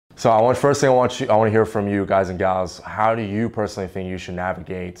First thing I want to hear from you guys and gals. How do you personally think you should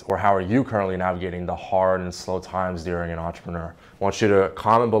navigate, or how are you currently navigating the hard and slow times during an entrepreneur? I want you to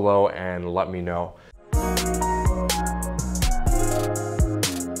comment below and let me know.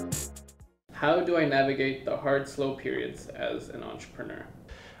 How do I navigate the hard, slow periods as an entrepreneur?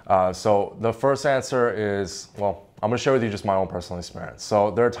 So the first answer is, well, I'm gonna share with you just my own personal experience. So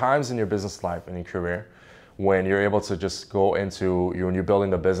there are times in your business life and your career when you're able to just go into, when you're building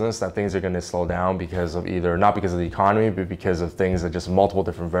the business, that things are gonna slow down because of not because of the economy, but because of things that just multiple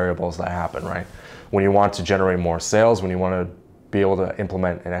different variables that happen, right? When you want to generate more sales, when you wanna be able to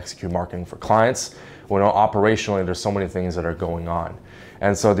implement and execute marketing for clients, when operationally there's so many things that are going on.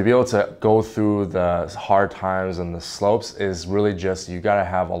 And so to be able to go through the hard times and the slopes is really just, you gotta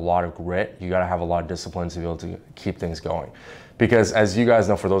have a lot of grit, you gotta have a lot of discipline to be able to keep things going. Because as you guys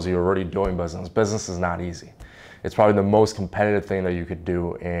know, for those of you who are already doing business is not easy. It's probably the most competitive thing that you could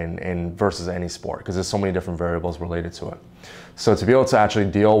do in versus any sport, because there's so many different variables related to it. So to be able to actually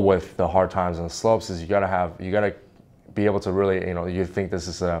deal with the hard times and the slopes is you gotta be able to really, you think this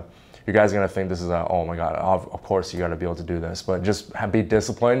is you guys are gonna think this is oh my God, of course you gotta be able to do this, but just be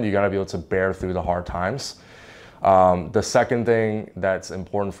disciplined. You gotta be able to bear through the hard times. The second thing that's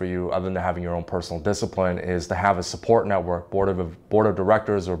important for you, other than having your own personal discipline, is to have a support network, board of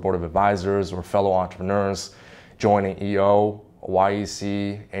directors or board of advisors or fellow entrepreneurs, joining EO,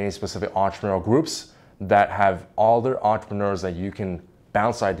 YEC, any specific entrepreneurial groups that have all their entrepreneurs that you can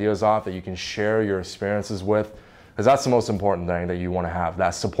bounce ideas off, that you can share your experiences with. Because that's the most important thing that you want to have,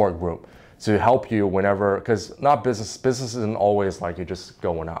 that support group to help you whenever, because business isn't always like you're just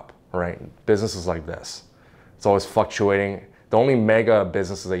going up, right? Business is like this. It's always fluctuating. The only mega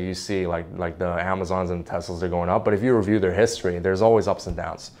businesses that you see, like the Amazons and Teslas, they're going up. But if you review their history, there's always ups and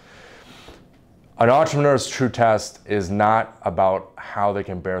downs. An entrepreneur's true test is not about how they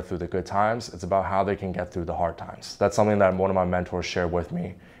can bear through the good times. It's about how they can get through the hard times. That's something that one of my mentors shared with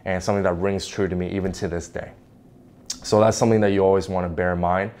me, and something that rings true to me even to this day. So that's something that you always want to bear in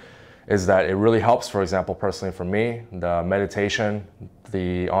mind, is that it really helps, for example, personally for me, the meditation,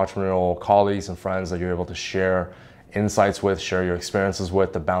 the entrepreneurial colleagues and friends that you're able to share insights with, share your experiences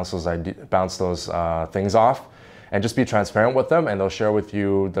with, to bounce those things off, and just be transparent with them, and they'll share with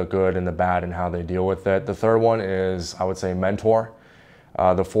you the good and the bad and how they deal with it. The third one is, I would say, mentor.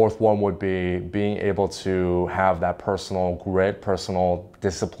 The fourth one would be being able to have that personal grit, personal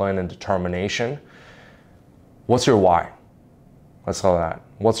discipline and determination. What's your why? Let's call it that.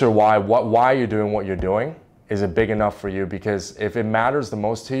 What's your why? Why you're doing what you're doing? Is it big enough for you? Because if it matters the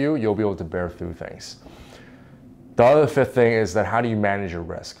most to you, you'll be able to bear through things. The other fifth thing is that how do you manage your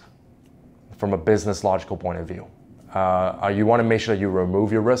risk from a business logical point of view? You want to make sure that you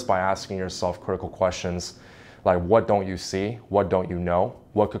remove your risk by asking yourself critical questions like, what don't you see? What don't you know?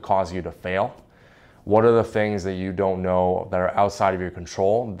 What could cause you to fail? What are the things that you don't know that are outside of your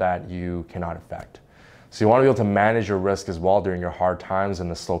control that you cannot affect? So you want to be able to manage your risk as well during your hard times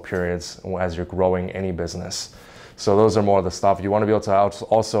and the slow periods as you're growing any business. So those are more of the stuff. You want to be able to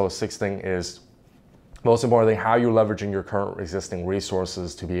also, sixth thing is, most importantly, how you're leveraging your current existing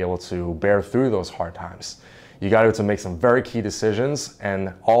resources to be able to bear through those hard times. You got to be able to make some very key decisions,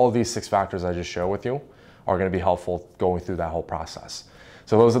 and all of these 6 factors I just shared with you are going to be helpful going through that whole process.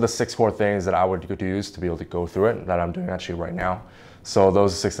 So those are the 6 core things that I would use to be able to go through it, that I'm doing actually right now. So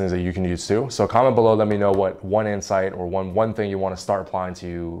those are 6 things that you can use too. So comment below, let me know what one insight or one thing you want to start applying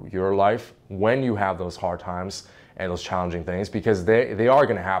to your life when you have those hard times and those challenging things, because they are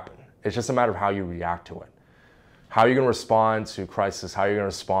going to happen. It's just a matter of how you react to it. How are you going to respond to crisis? How are you going to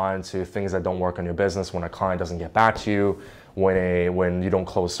respond to things that don't work on your business, when a client doesn't get back to you, when you don't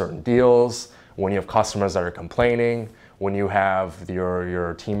close certain deals, when you have customers that are complaining, when you have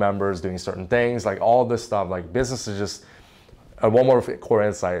your team members doing certain things, like all this stuff. Like business is just, one more core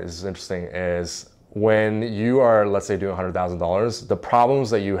insight is interesting, is when you are, let's say, doing $100,000, the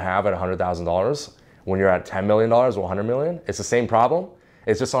problems that you have at $100,000, when you're at $10 million or $100 million, it's the same problem.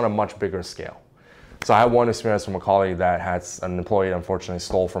 It's just on a much bigger scale. So I had one experience from a colleague that had an employee that unfortunately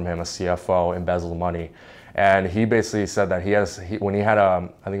stole from him, a CFO, embezzled money. And he basically said that when he had I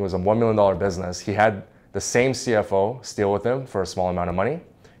think it was a $1 million business, he had the same CFO steal with him for a small amount of money.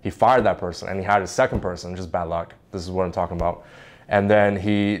 He fired that person, and he had a second person, just bad luck. This is what I'm talking about. And then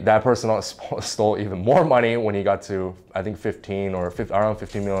that person stole even more money when he got to, I think, around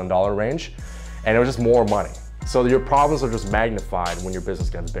 $15 million range. And it was just more money. So your problems are just magnified when your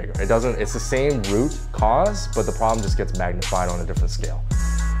business gets bigger. It's the same root cause, but the problem just gets magnified on a different scale.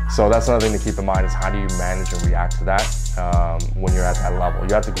 So that's another thing to keep in mind, is how do you manage and react to that when you're at that level.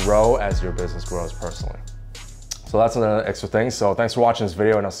 You have to grow as your business grows personally. So that's another extra thing. So thanks for watching this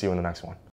video, and I'll see you in the next one.